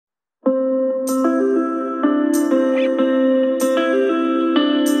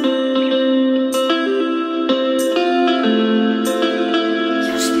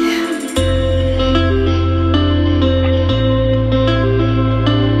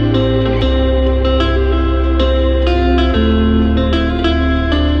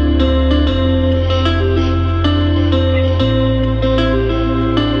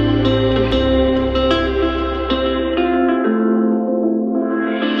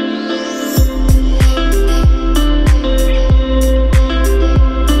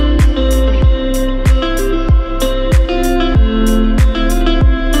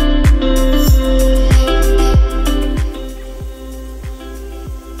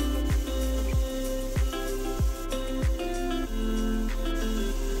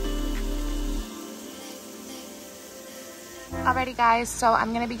Alrighty guys, so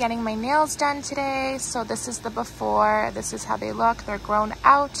I'm going to be getting my nails done today. So this is the before, this is how they look. They're grown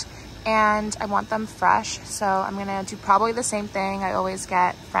out and I want them fresh. So I'm going to do probably the same thing. I always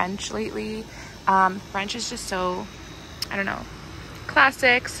get French lately. French is just so, I don't know,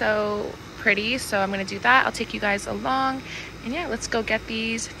 classic, so pretty. So I'm going to do that. I'll take you guys along and yeah, let's go get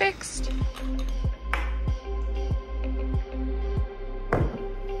these fixed.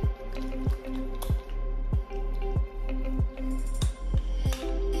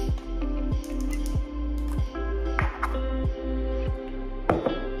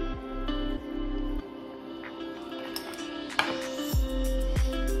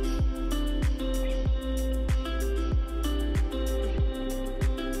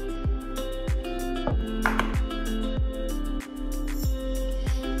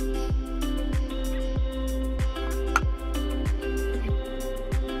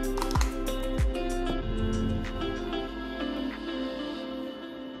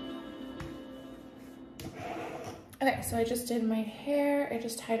 Okay, so I just did my hair. I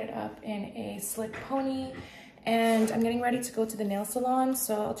just tied it up in a slick pony and I'm getting ready to go to the nail salon.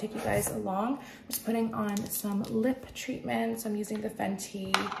 So I'll take you guys along. I'm just putting on some lip treatments. I'm using the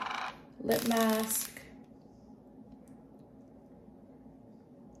Fenty lip mask.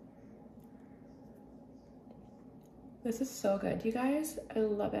 This is so good, you guys. I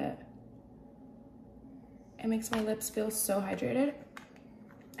love it. It makes my lips feel so hydrated.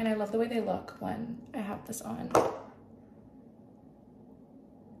 And I love the way they look when I have this on.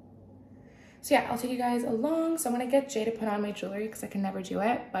 So yeah, I'll take you guys along. So I'm gonna get Jay to put on my jewelry because I can never do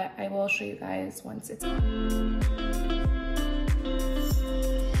it, but I will show you guys once it's on.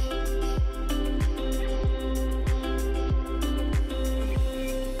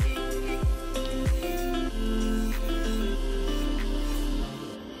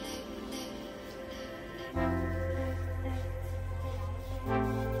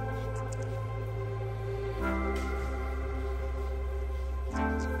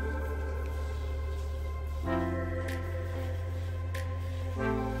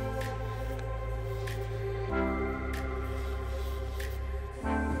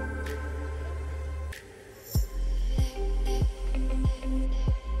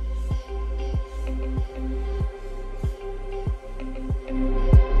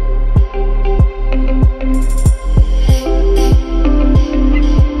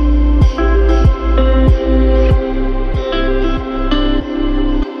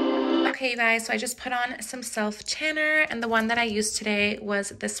 So I just put on some self tanner and the one that I used today was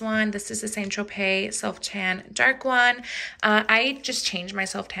this one. This is the Saint Tropez self tan dark one. I just change my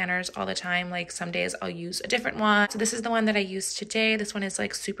self tanners all the time. Like some days I'll use a different one. So this is the one that I used today. This one is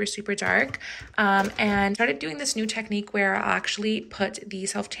like super dark. And started doing this new technique where I'll actually put the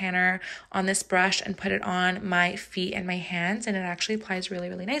self tanner on this brush and put it on my feet and my hands, and it actually applies really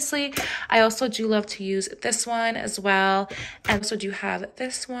nicely. I also do love to use this one as well. And also do have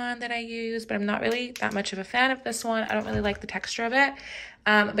this one that I use, but I'm not really that much of a fan of this one. I don't really like the texture of it.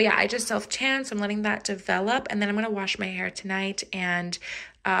 But yeah, I just self-tan, so I'm letting that develop. And then I'm going to wash my hair tonight and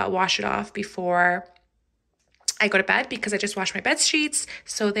wash it off before I go to bed because I just washed my bed sheets,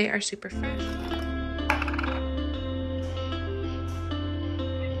 so they are super fresh.